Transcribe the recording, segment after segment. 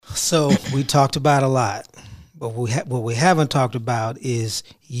So we talked about a lot, but what we haven't talked about is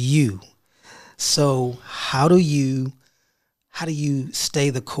you. So how do you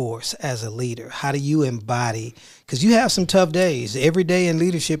stay the course as a leader? How do you embody? Because you have some tough days. Every day in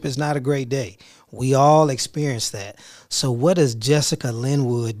leadership is not a great day. We all experience that. So what does Jessica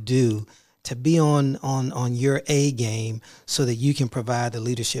Linwood do to be on your A game so that you can provide the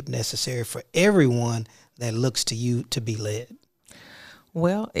leadership necessary for everyone that looks to you to be led?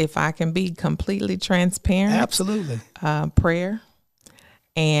 Well, if I can be completely transparent. Absolutely. Prayer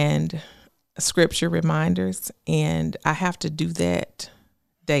and scripture reminders, and I have to do that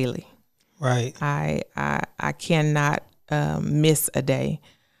daily. Right. I cannot miss a day.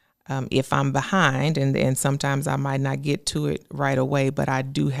 If I'm behind, and sometimes I might not get to it right away, but I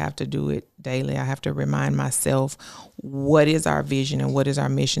do have to do it daily. I have to remind myself what is our vision and what is our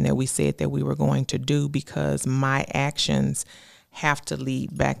mission that we said that we were going to do, because my actions have to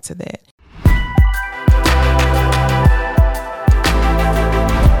lead back to that.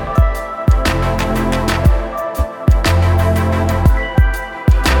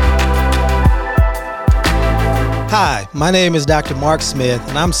 Hi, my name is Dr. Mark Smith,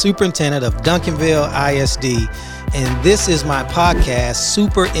 and I'm superintendent of Duncanville ISD, and this is my podcast,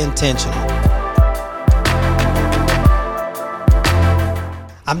 Super Intentional.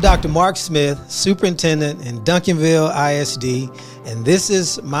 I'm Dr. Mark Smith, superintendent in Duncanville ISD, and this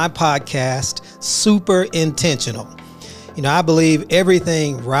is my podcast, Super Intentional. You know, I believe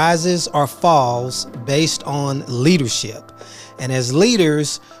everything rises or falls based on leadership, and as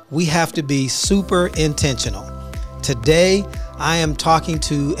leaders, we have to be super intentional. Today, I am talking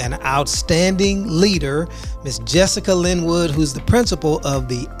to an outstanding leader, Miss Jessica Linwood, who's the principal of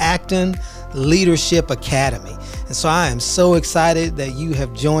the Acton Leadership Academy. And so I am so excited that you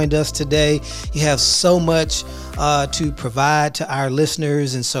have joined us today. You have so much to provide to our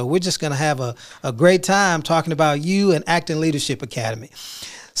listeners. And so we're just going to have a great time talking about you and Acton Leadership Academy.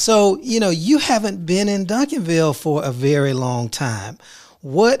 So, you know, you haven't been in Duncanville for a very long time.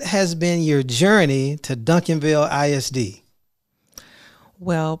 What has been your journey to Duncanville ISD?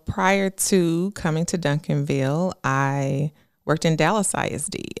 Well, prior to coming to Duncanville, I worked in Dallas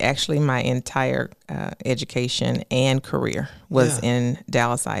ISD. Actually, my entire education and career was in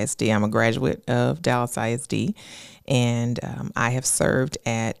Dallas ISD. I'm a graduate of Dallas ISD, and I have served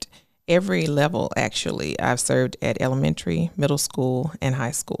at every level, actually. I've served at elementary, middle school, and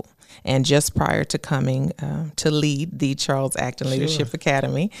high school. And just prior to coming to lead the Charles Acton Leadership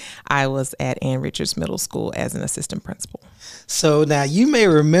Academy, I was at Ann Richards Middle School as an assistant principal. So now you may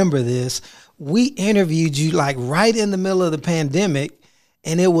remember this. We interviewed you like right in the middle of the pandemic,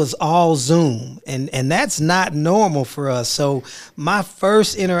 and it was all Zoom. And that's not normal for us. So my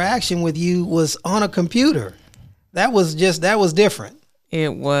first interaction with you was on a computer. That was different.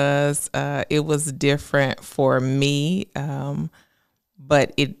 It was different for me,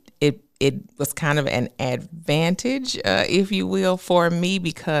 but it was kind of an advantage, if you will, for me,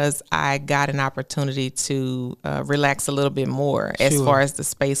 because I got an opportunity to relax a little bit more as far as the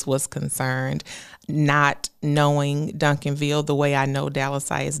space was concerned. Not knowing Duncanville the way I know Dallas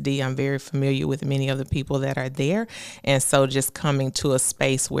ISD, I'm very familiar with many of the people that are there. And so just coming to a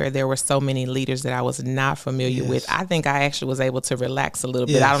space where there were so many leaders that I was not familiar with, I think I actually was able to relax a little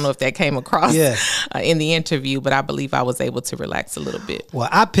bit. I don't know if that came across in the interview, but I believe I was able to relax a little bit. Well,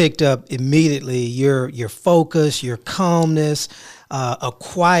 I picked up immediately your focus, your calmness, a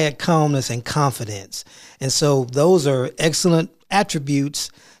quiet calmness and confidence. And so those are excellent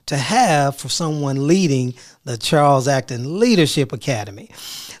attributes to have for someone leading the Charles Acton Leadership Academy.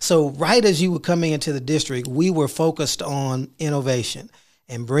 So right as you were coming into the district, we were focused on innovation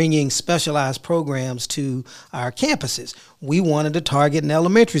and bringing specialized programs to our campuses. We wanted to target an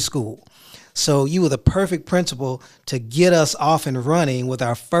elementary school. So you were the perfect principal to get us off and running with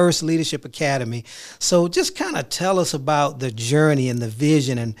our first Leadership Academy. So just kind of tell us about the journey and the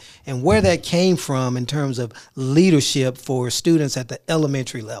vision and where that came from in terms of leadership for students at the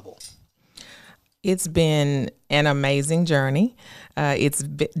elementary level. It's been an amazing journey. It's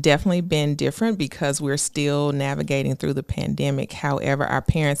definitely been different because we're still navigating through the pandemic. However, our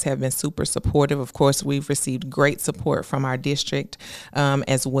parents have been super supportive. Of course, we've received great support from our district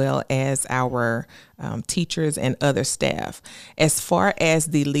as well as our teachers and other staff. As far as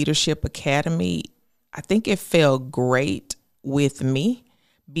the Leadership Academy, I think it felt great with me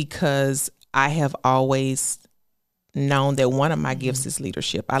because I have always known that one of my gifts is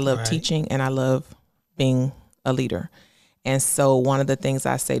leadership. I love teaching and I love being a leader. And so one of the things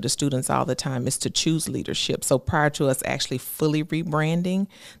I say to students all the time is to choose leadership. So prior to us actually fully rebranding,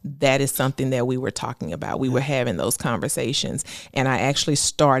 that is something that we were talking about. We were having those conversations. And I actually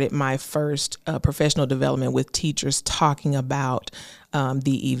started my first professional development with teachers talking about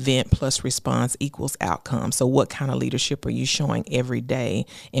the event plus response equals outcome. So what kind of leadership are you showing every day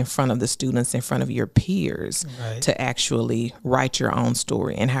in front of the students, in front of your peers, to actually write your own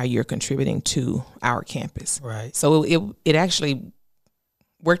story and how you're contributing to our campus. Right. So it actually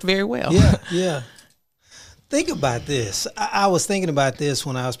worked very well. Yeah. Think about this. I was thinking about this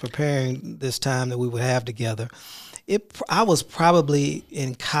when I was preparing this time that we would have together. I was probably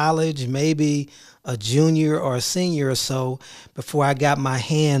in college, maybe a junior or a senior or so, before I got my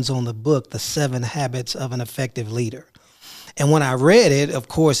hands on the book, The 7 Habits of an Effective Leader. And when I read it, of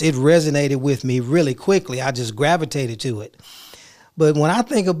course, it resonated with me really quickly. I just gravitated to it. But when I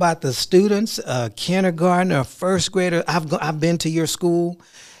think about the students, kindergarten or first grader, I've been to your school,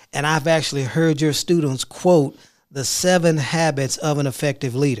 and I've actually heard your students quote the 7 habits of an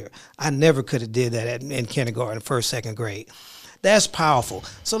effective leader. I never could have did that in kindergarten, first, second grade. That's powerful.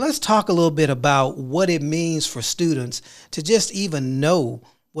 So let's talk a little bit about what it means for students to just even know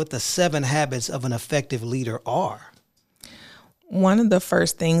what the 7 habits of an effective leader are. One of the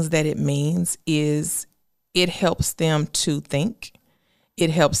first things that it means is it helps them to think.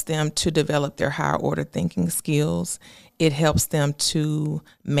 It helps them to develop their higher order thinking skills. It helps them to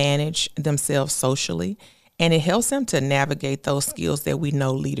manage themselves socially. And it helps them to navigate those skills that we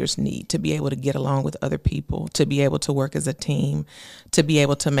know leaders need, to be able to get along with other people, to be able to work as a team, to be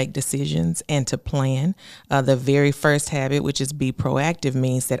able to make decisions and to plan. The very first habit, which is be proactive,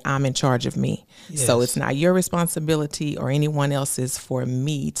 means that I'm in charge of me. Yes. So it's not your responsibility or anyone else's for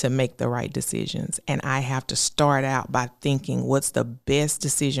me to make the right decisions. And I have to start out by thinking what's the best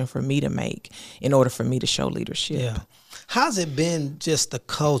decision for me to make in order for me to show leadership. Yeah. How's it been, just the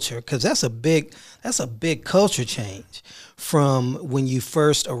culture? Because that's a big culture change from when you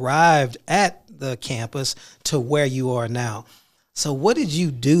first arrived at the campus to where you are now. So what did you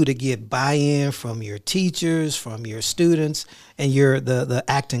do to get buy-in from your teachers, from your students, and the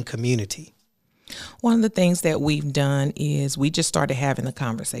Acton community? One of the things that we've done is we just started having the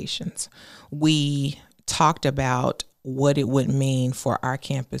conversations. We talked about what it would mean for our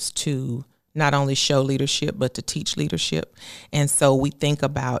campus to not only show leadership, but to teach leadership. And so we think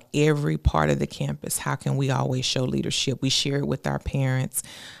about every part of the campus. How can we always show leadership? We share it with our parents.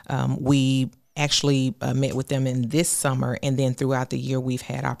 We actually met with them in this summer, and then throughout the year, we've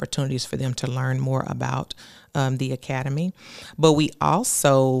had opportunities for them to learn more about the academy. But we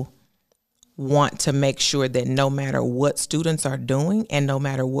also want to make sure that no matter what students are doing and no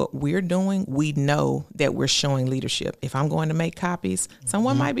matter what we're doing, we know that we're showing leadership. If I'm going to make copies,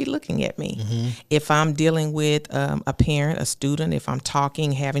 someone might be looking at me. If I'm dealing with a parent, a student, if I'm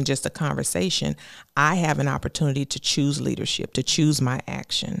talking, having just a conversation, I have an opportunity to choose leadership, to choose my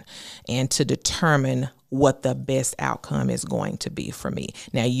action, and to determine what the best outcome is going to be for me.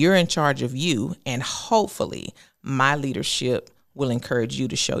 Now, you're in charge of you, and hopefully my leadership will encourage you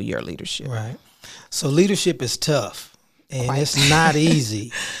to show your leadership. Right. So leadership is tough, and it's not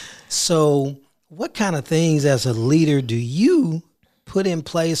easy. So what kind of things as a leader do you put in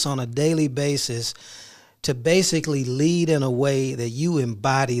place on a daily basis to basically lead in a way that you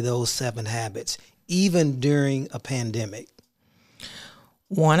embody those 7 habits, even during a pandemic?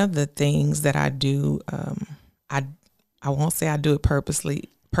 One of the things that I do, I won't say I do it purposefully.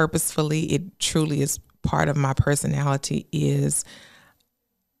 It truly is part of my personality. Is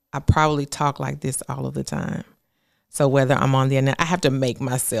I probably talk like this all of the time. So whether I'm on the internet, I have to make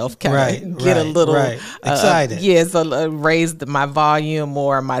myself kind of get a little excited. Raise my volume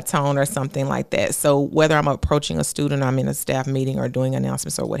or my tone or something like that. So whether I'm approaching a student, I'm in a staff meeting or doing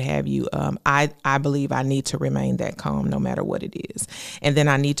announcements or what have you, I believe I need to remain that calm no matter what it is. And then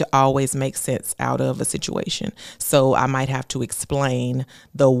I need to always make sense out of a situation. So I might have to explain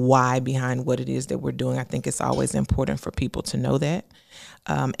the why behind what it is that we're doing. I think it's always important for people to know that.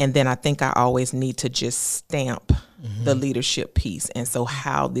 And then I think I always need to just stamp the leadership piece. And so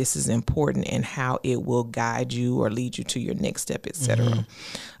how this is important and how it will guide you or lead you to your next step, et cetera.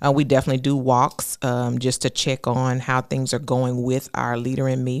 We definitely do walks just to check on how things are going with our Leader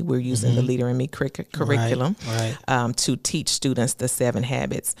in Me. We're using the Leader in Me curriculum to teach students the 7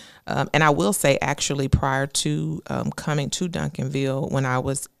 habits. And I will say, actually, prior to coming to Duncanville, when I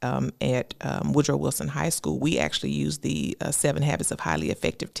was at Woodrow Wilson High School, we actually used the 7 habits of highly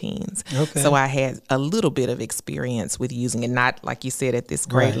effective teens. Okay. So I had a little bit of experience with using it, not like you said at this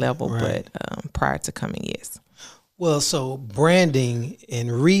grade level, but prior to coming, yes. Well, so branding and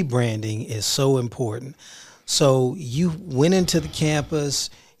rebranding is so important. So you went into the campus,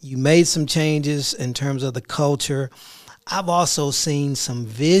 you made some changes in terms of the culture. I've also seen some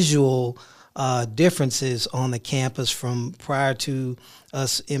visual differences on the campus from prior to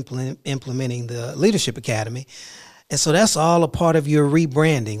us implementing the Leadership Academy. And so that's all a part of your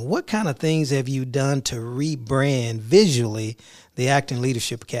rebranding. What kind of things have you done to rebrand visually the Acton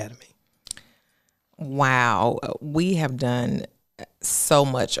Leadership Academy? Wow, we have done so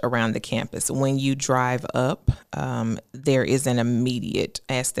much around the campus. When you drive up, there is an immediate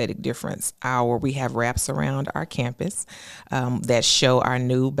aesthetic difference. We have wraps around our campus that show our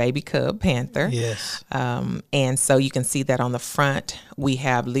new baby cub panther. Yes. And so you can see that on the front. We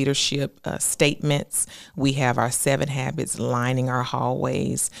have leadership statements. We have our 7 habits lining our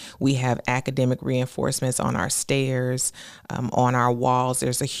hallways. We have academic reinforcements on our stairs. On our walls,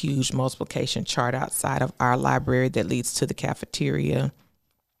 there's a huge multiplication chart outside of our library that leads to the cafeteria.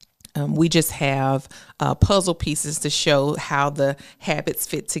 We just have puzzle pieces to show how the habits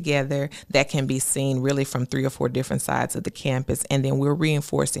fit together that can be seen really from 3 or 4 different sides of the campus. And then we're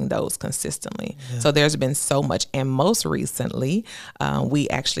reinforcing those consistently. Yeah. So there's been so much. And most recently, we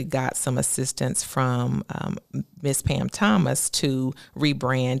actually got some assistance from Miss Pam Thomas to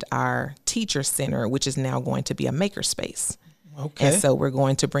rebrand our teacher center, which is now going to be a makerspace. Okay. And so we're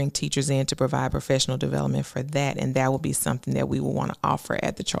going to bring teachers in to provide professional development for that, and that will be something that we will want to offer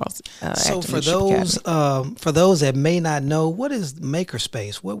at the Charles Acton Leadership Academy. For those that may not know, what is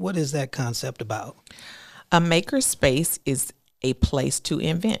makerspace? What is that concept about? A makerspace is a place to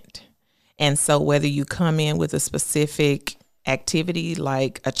invent, and so whether you come in with a specific activity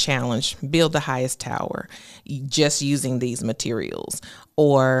like a challenge, build the highest tower, just using these materials,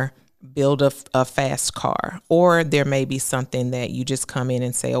 or build a fast car, or there may be something that you just come in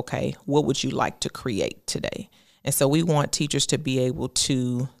and say, okay, what would you like to create today? And so we want teachers to be able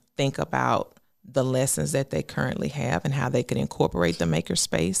to think about the lessons that they currently have and how they could incorporate the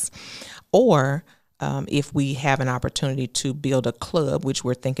makerspace. Or if we have an opportunity to build a club, which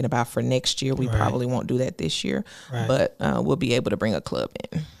we're thinking about for next year, we probably won't do that this year, but we'll be able to bring a club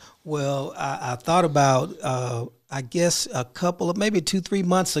in. Well, I thought about, I guess maybe 2-3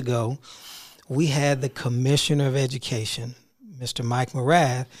 months ago, we had the Commissioner of Education, Mr. Mike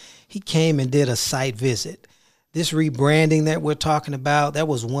Morath. He came and did a site visit. This rebranding that we're talking about, that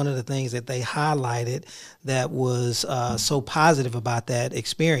was one of the things that they highlighted that was so positive about that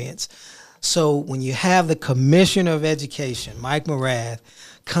experience. So when you have the Commissioner of Education, Mike Morath,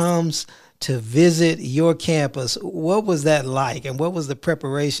 comes to visit your campus, what was that like, and what was the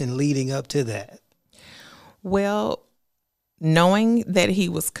preparation leading up to that? Well, knowing that he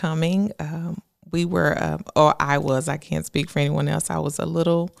was coming, we were, or I can't speak for anyone else, I was a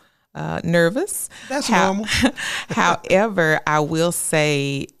little nervous. That's normal. However, I will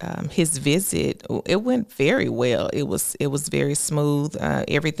say his visit, it went very well. It was very smooth.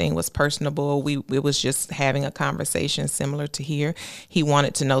 Everything was personable. It was just having a conversation similar to here. He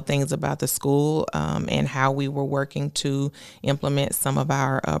wanted to know things about the school and how we were working to implement some of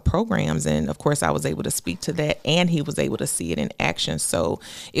our programs. And of course, I was able to speak to that, and he was able to see it in action. So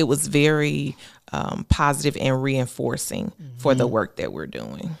it was very positive and reinforcing for the work that we're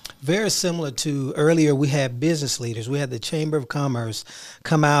doing. Very similar to earlier, we had business leaders. We had the Chamber of Commerce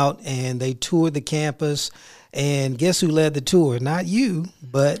come out and they toured the campus. And guess who led the tour? Not you,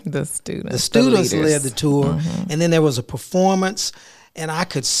 but the students. The students led the tour. And then there was a performance. And I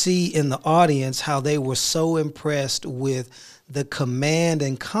could see in the audience how they were so impressed with the command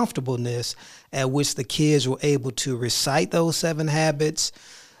and comfortableness at which the kids were able to recite those 7 habits,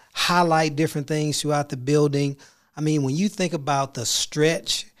 highlight different things throughout the building. I mean, when you think about the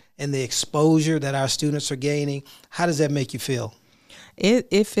stretch and the exposure that our students are gaining, how does that make you feel?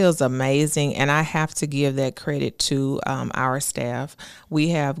 It feels amazing, and I have to give that credit to our staff. We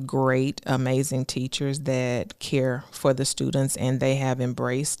have great, amazing teachers that care for the students, and they have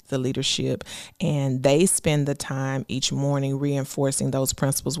embraced the leadership, and they spend the time each morning reinforcing those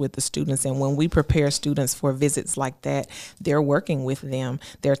principles with the students. And when we prepare students for visits like that, they're working with them.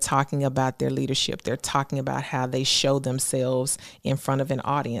 They're talking about their leadership. They're talking about how they show themselves in front of an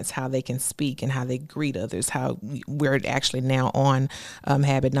audience, how they can speak and how they greet others, how we're actually now on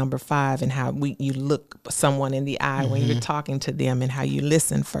habit number 5, and how you look someone in the eye when you're talking to them, and how you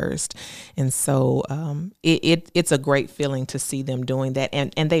listen first. And so it's a great feeling to see them doing that,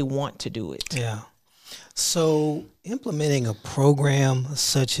 and they want to do it. Yeah. So implementing a program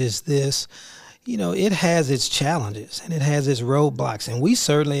such as this, you know, it has its challenges and it has its roadblocks, and we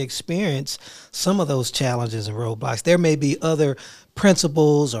certainly experience some of those challenges and roadblocks. There may be other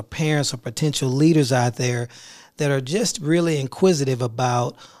principals or parents or potential leaders out there that are just really inquisitive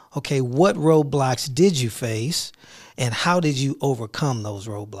about okay, what roadblocks did you face and how did you overcome those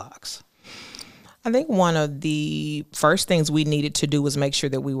roadblocks? I think one of the first things we needed to do was make sure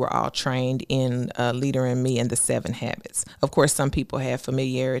that we were all trained in Leader in Me and the 7 Habits. Of course, some people have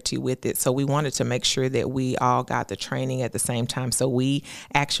familiarity with it, so we wanted to make sure that we all got the training at the same time. So we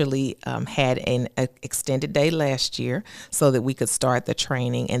actually had an extended day last year so that we could start the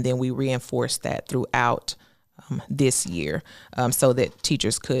training, and then we reinforced that throughout this year so that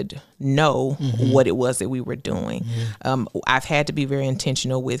teachers could know what it was that we were doing. I've had to be very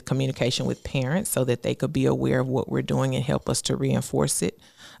intentional with communication with parents so that they could be aware of what we're doing and help us to reinforce it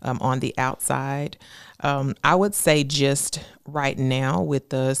on the outside. I would say just right now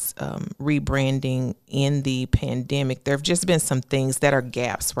with us rebranding in the pandemic, there have just been some things that are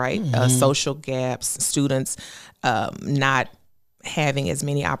gaps, right? Social gaps, students not having as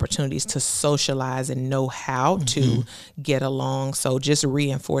many opportunities to socialize and know how to get along. So just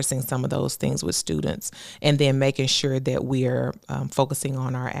reinforcing some of those things with students, and then making sure that we're focusing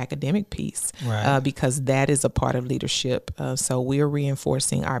on our academic piece, Right. Because that is a part of leadership. So we're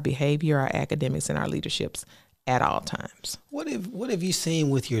reinforcing our behavior, our academics, and our leaderships at all times. What have you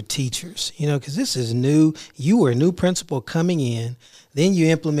seen with your teachers? You know, because this is new. You were a new principal coming in. Then you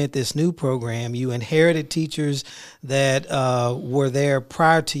implement this new program. You inherited teachers that were there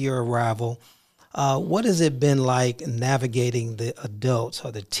prior to your arrival. What has it been like navigating the adults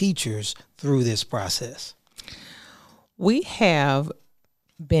or the teachers through this process? We have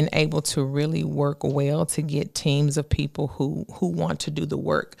been able to really work well to get teams of people who want to do the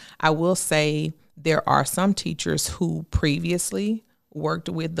work. I will say there are some teachers who previously worked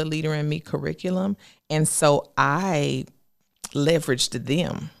with the Leader in Me curriculum, and so I leveraged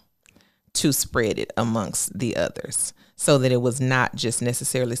them to spread it amongst the others so that it was not just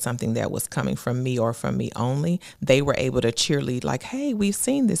necessarily something that was coming from me or from me only. They were able to cheerlead like, hey, we've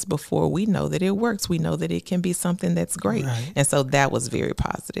seen this before. We know that it works. We know that it can be something that's great. Right. And so that was very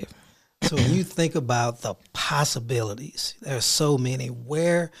positive. So when you think about the possibilities, there are so many.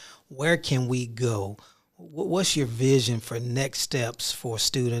 Where can we go? What's your vision for next steps for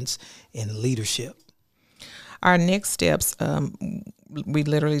students in leadership? Our next steps, we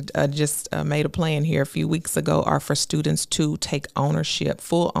literally just made a plan here a few weeks ago, are for students to take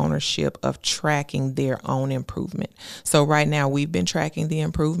full ownership of tracking their own improvement. So right now we've been tracking the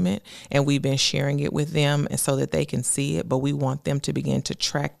improvement and we've been sharing it with them and so that they can see it, but we want them to begin to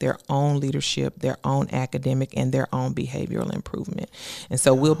track their own leadership, their own academic, and their own behavioral improvement. And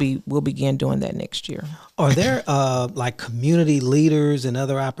so we'll begin doing that next year. Are there like community leaders and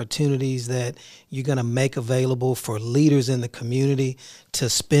other opportunities that you're going to make available for leaders in the community to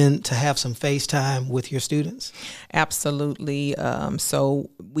have some face time with your students? Absolutely. So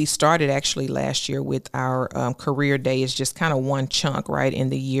we started actually last year with our career day. Is just kind of one chunk right in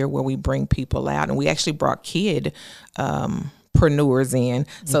the year where we bring people out, and we actually brought preneurs in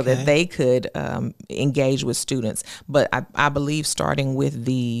so that they could engage with students. But I believe starting with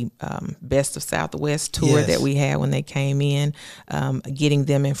the Best of Southwest tour that we had when they came in, getting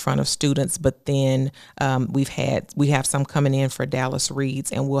them in front of students. But then we have some coming in for Dallas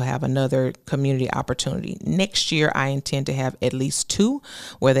Reads, and we'll have another community opportunity. Next year, I intend to have at least 2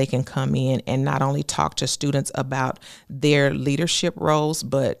 where they can come in and not only talk to students about their leadership roles,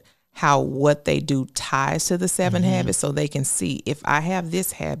 but how what they do ties to the 7 habits, so they can see, if I have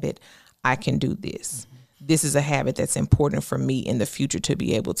this habit, I can do this. This is a habit that's important for me in the future to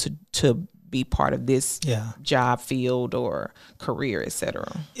be able to be part of this job field or career,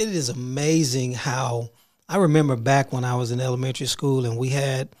 etc. It is amazing how I remember back when I was in elementary school and we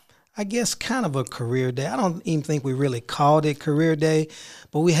had, I guess, kind of a career day. I don't even think we really called it career day,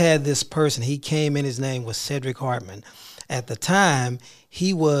 but we had this person. He came in, his name was Cedric Hartman. At the time,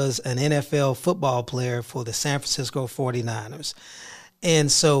 he was an NFL football player for the San Francisco 49ers.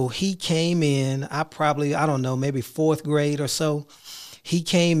 And so he came in, I don't know, maybe 4th grade or so. He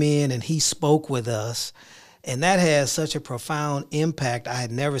came in and he spoke with us. And that has such a profound impact. I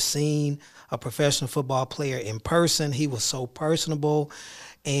had never seen a professional football player in person. He was so personable.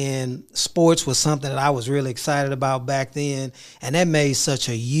 And sports was something that I was really excited about back then, and that made such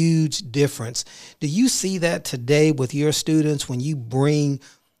a huge difference. Do you see that today with your students when you bring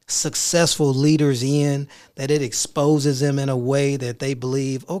successful leaders in, that it exposes them in a way that they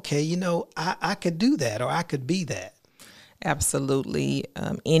believe, okay, I could do that or I could be that? Absolutely.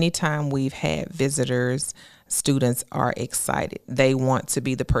 Anytime we've had visitors, students are excited. They want to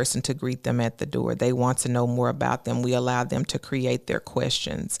be the person to greet them at the door. They want to know more about them. We allow them to create their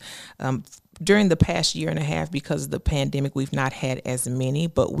questions. during the past year and a half, because of the pandemic, we've not had as many,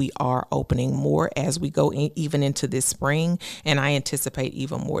 but we are opening more as we go even into this spring, and I anticipate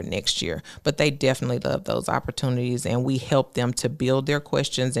even more next year. But they definitely love those opportunities, and we help them to build their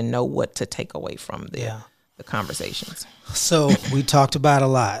questions and know what to take away from the conversations. So we talked about a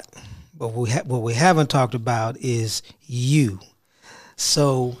lot, but what we haven't talked about is you.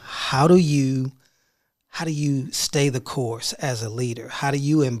 So how do you stay the course as a leader? How do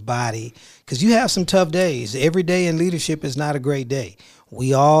you embody? Because you have some tough days. Every day in leadership is not a great day.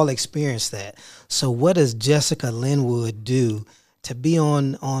 We all experience that. So what does Jessica Linwood do to be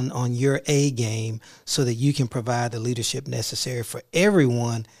on your A game so that you can provide the leadership necessary for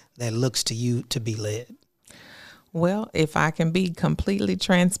everyone that looks to you to be led? Well, if I can be completely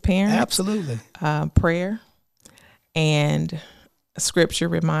transparent. Absolutely. Prayer and scripture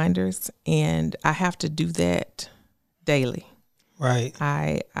reminders, and I have to do that daily. Right.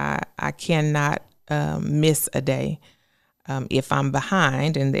 I cannot miss a day. If I'm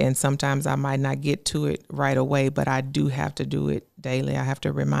behind, and sometimes I might not get to it right away, but I do have to do it daily. I have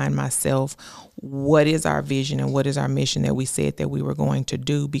to remind myself what is our vision and what is our mission that we said that we were going to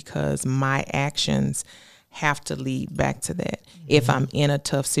do, because my actions have to lead back to that. Mm-hmm. If I'm in a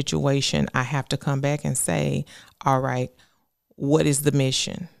tough situation, I have to come back and say, all right, what is the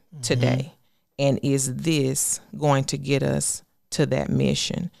mission today? And is this going to get us to that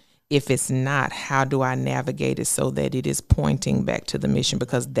mission? If it's not, how do I navigate it so that it is pointing back to the mission?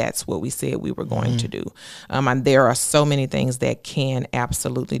 Because that's what we said we were going to do. And there are so many things that can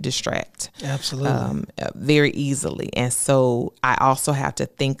absolutely distract. Absolutely. Very easily. And so I also have to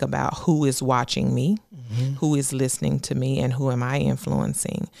think about who is watching me, who is listening to me, and who am I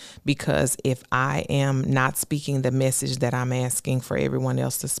influencing? Because if I am not speaking the message that I'm asking for everyone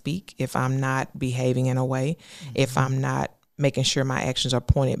else to speak, if I'm not behaving in a way, if I'm not making sure my actions are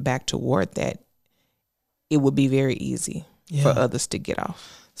pointed back toward that, it would be very easy for others to get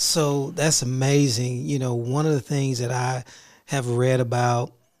off. So that's amazing. You know, one of the things that I have read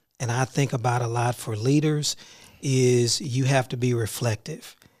about and I think about a lot for leaders is you have to be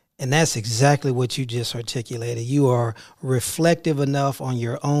reflective. And that's exactly what you just articulated. You are reflective enough on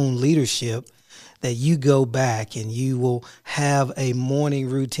your own leadership that you go back and you will have a morning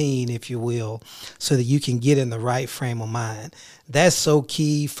routine, if you will, so that you can get in the right frame of mind. That's so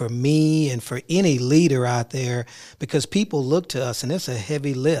key for me and for any leader out there, because people look to us and it's a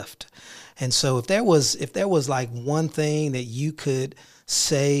heavy lift. And so if there was like one thing that you could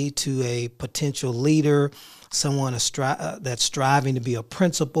say to a potential leader, someone that's striving to be a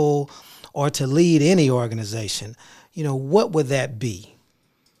principal or to lead any organization, you know, what would that be?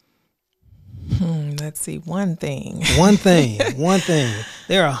 Let's see. One thing. One thing.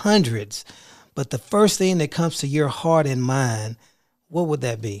 There are hundreds, but the first thing that comes to your heart and mind, what would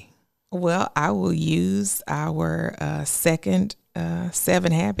that be? Well, I will use our second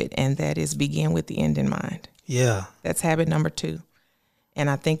 7 habit, and that is begin with the end in mind. Yeah. That's habit number 2. And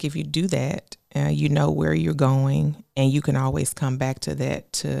I think if you do that, you know where you're going, and you can always come back to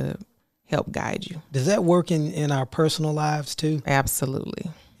that to help guide you. Does that work in our personal lives too? Absolutely.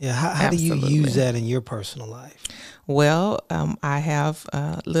 Yeah. How do you use that in your personal life? Well, I have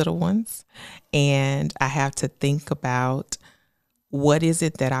little ones, and I have to think about what is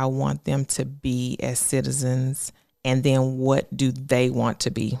it that I want them to be as citizens, and then what do they want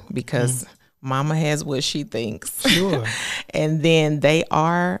to be? Because mama has what she thinks. Sure. And then they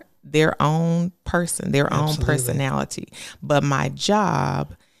are their own person, their own personality. But my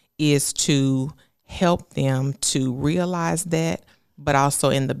job is to help them to realize that, but also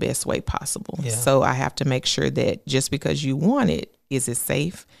in the best way possible. Yeah. So I have to make sure that just because you want it, is it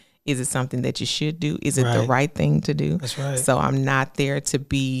safe? Is it something that you should do? Is it the right thing to do? That's right. So I'm not there to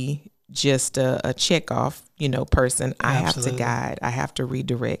be just a check off, person. I have to guide, I have to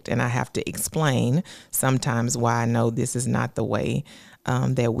redirect, and I have to explain sometimes why I know this is not the way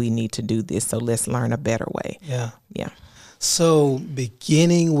that we need to do this. So let's learn a better way. Yeah. Yeah. So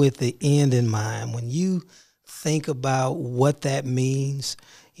beginning with the end in mind, when you think about what that means,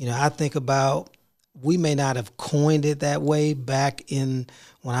 I think about, we may not have coined it that way back when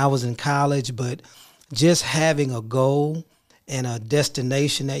I was in college, but just having a goal and a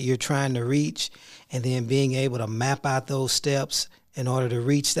destination that you're trying to reach, and then being able to map out those steps in order to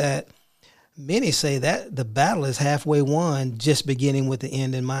reach that. Many say that the battle is halfway won, just beginning with the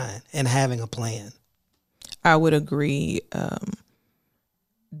end in mind and having a plan. I would agree.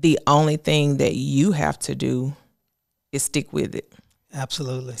 The only thing that you have to do is stick with it.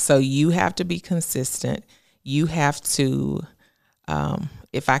 Absolutely. So you have to be consistent. You have to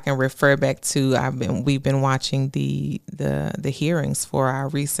if I can refer back to, we've been watching the hearings for our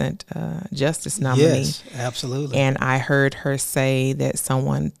recent justice nominee. Yes, absolutely. And I heard her say that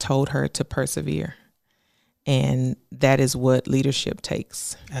someone told her to persevere. And that is what leadership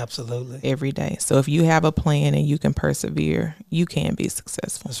takes. Absolutely. Every day. So if you have a plan and you can persevere, you can be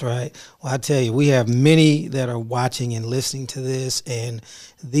successful. That's right. Well, I tell you, we have many that are watching and listening to this, and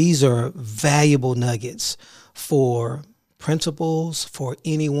these are valuable nuggets for principals, for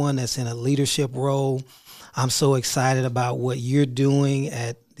anyone that's in a leadership role. I'm so excited about what you're doing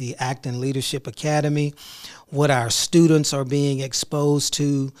at the Acton Leadership Academy, what our students are being exposed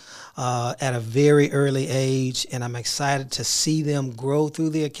to at a very early age, and I'm excited to see them grow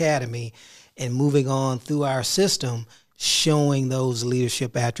through the academy and moving on through our system, showing those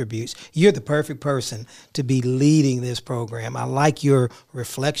leadership attributes. You're the perfect person to be leading this program. I like your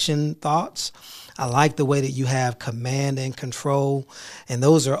reflection thoughts. I like the way that you have command and control, and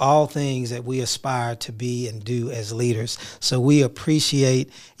those are all things that we aspire to be and do as leaders. So we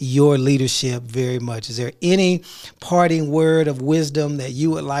appreciate your leadership very much. Is there any parting word of wisdom that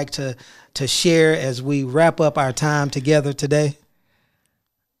you would like to share as we wrap up our time together today?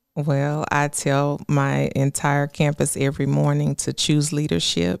 Well, I tell my entire campus every morning to choose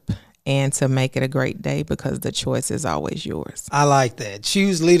leadership and to make it a great day, because the choice is always yours. I like that.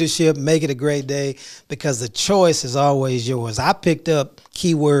 Choose leadership, make it a great day, because the choice is always yours. I picked up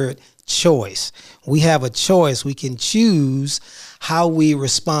keyword choice. We have a choice. We can choose how we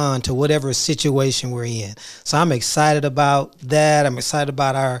respond to whatever situation we're in. So I'm excited about that. I'm excited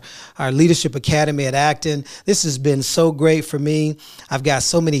about our Leadership Academy at Acton. This has been so great for me. I've got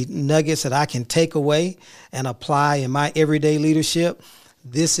so many nuggets that I can take away and apply in my everyday leadership.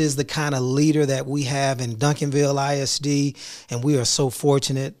 This is the kind of leader that we have in Duncanville ISD, and we are so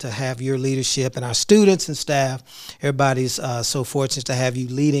fortunate to have your leadership, and our students and staff. Everybody's so fortunate to have you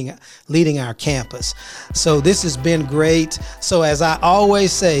leading our campus. So this has been great. So as I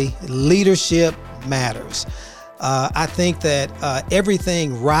always say, leadership matters. I think that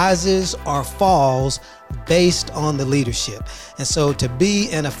everything rises or falls based on the leadership. And so to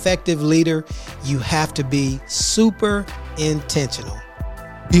be an effective leader, you have to be super intentional.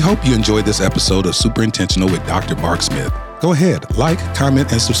 We hope you enjoyed this episode of Super Intentional with Dr. Mark Smith. Go ahead, like,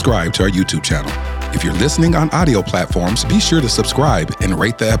 comment, and subscribe to our YouTube channel. If you're listening on audio platforms, be sure to subscribe and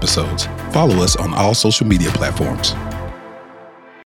rate the episodes. Follow us on all social media platforms.